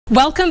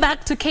Welcome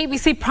back to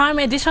KBC Prime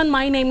Edition.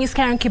 My name is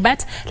Karen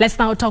Kibet. Let's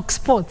now talk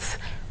sports.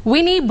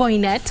 Winnie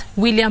Boinet,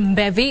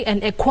 Mbevi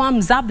and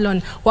Ekwam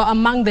Zablon were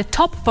among the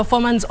top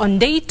performers on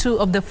day 2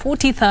 of the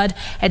 43rd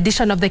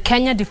edition of the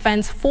Kenya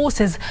Defence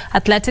Forces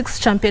Athletics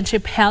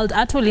Championship held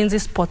at Ulinzi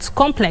Sports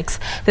Complex.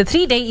 The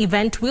 3-day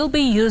event will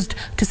be used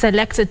to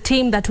select a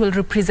team that will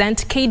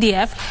represent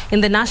KDF in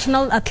the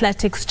National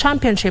Athletics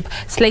Championship,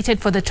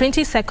 slated for the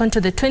 22nd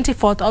to the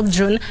 24th of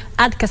June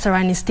at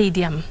Kasarani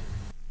Stadium.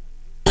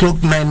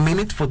 Clocked 9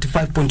 minutes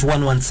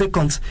 45.11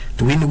 seconds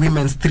to win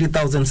women's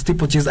 3,000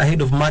 steeplechase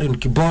ahead of Marion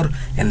Kibor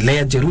and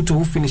Leah Jeruto,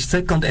 who finished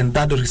second and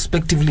third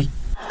respectively.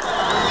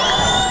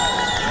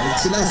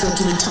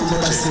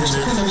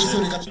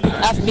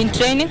 I've been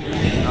training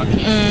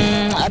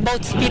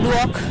about speed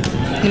walk.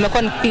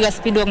 Nimekuwa nikipiga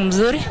speed walk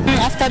mzuri.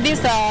 After this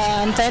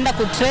nitaenda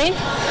ku train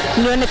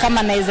nione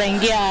kama naweza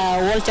ingia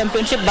World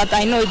Championship, but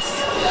I know it's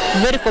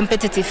very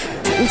competitive.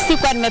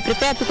 Sikuwa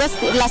nimeprepare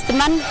because last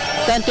month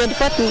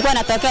 2024 nilikuwa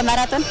natokea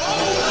marathon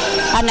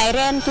and I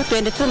ran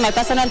 2:22 my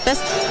personal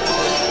best.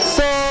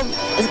 So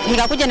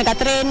nikakuja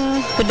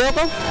nikatrain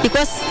kidogo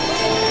because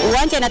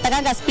uwanja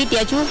inatakanga speed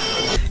ya juu.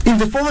 In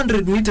the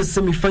 400 meters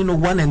semi-final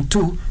 1 and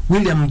 2,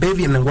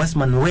 Mbevi and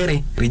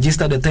Ekwam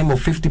registered a time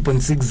of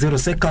 50.60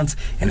 seconds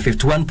and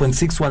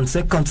 51.61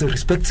 seconds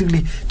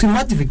respectively to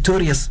emerge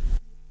victorious.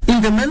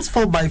 In the men's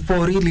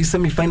 4x4 relay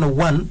semi-final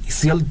 1,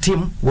 Isiel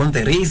team won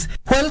the race,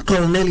 while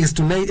Cornelius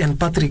Tunay and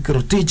Patrick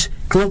Rotich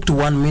clocked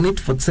 1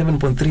 minute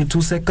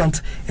 47.32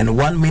 seconds and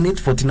 1 minute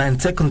 49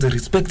 seconds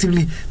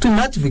respectively to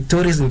emerge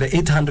victorious in the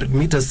 800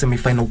 meters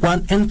semi-final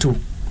 1 and 2.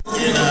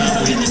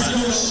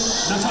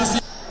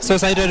 So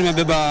Saito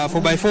nimebeba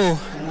 4x4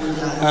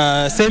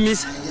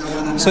 semis.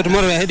 So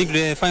tomorrow we are heading to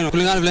the final.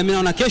 Kulingana vile mimi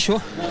naona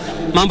kesho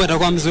mambo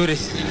yatakuwa mzuri.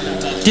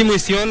 Timu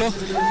Isiolo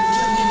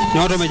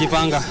na watu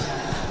wamejipanga.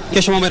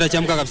 Kesho mambo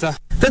yatachemka kabisa.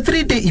 The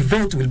 3-day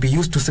event will be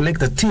used to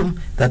select a team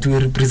that will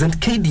represent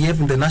KDF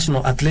in the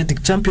National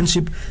Athletic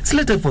Championship,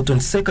 slated for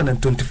 22nd and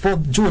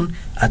 24th June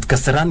at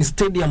Kasarani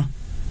Stadium.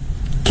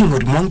 King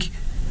Orimongi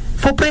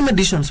for Prime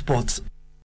Edition Sports.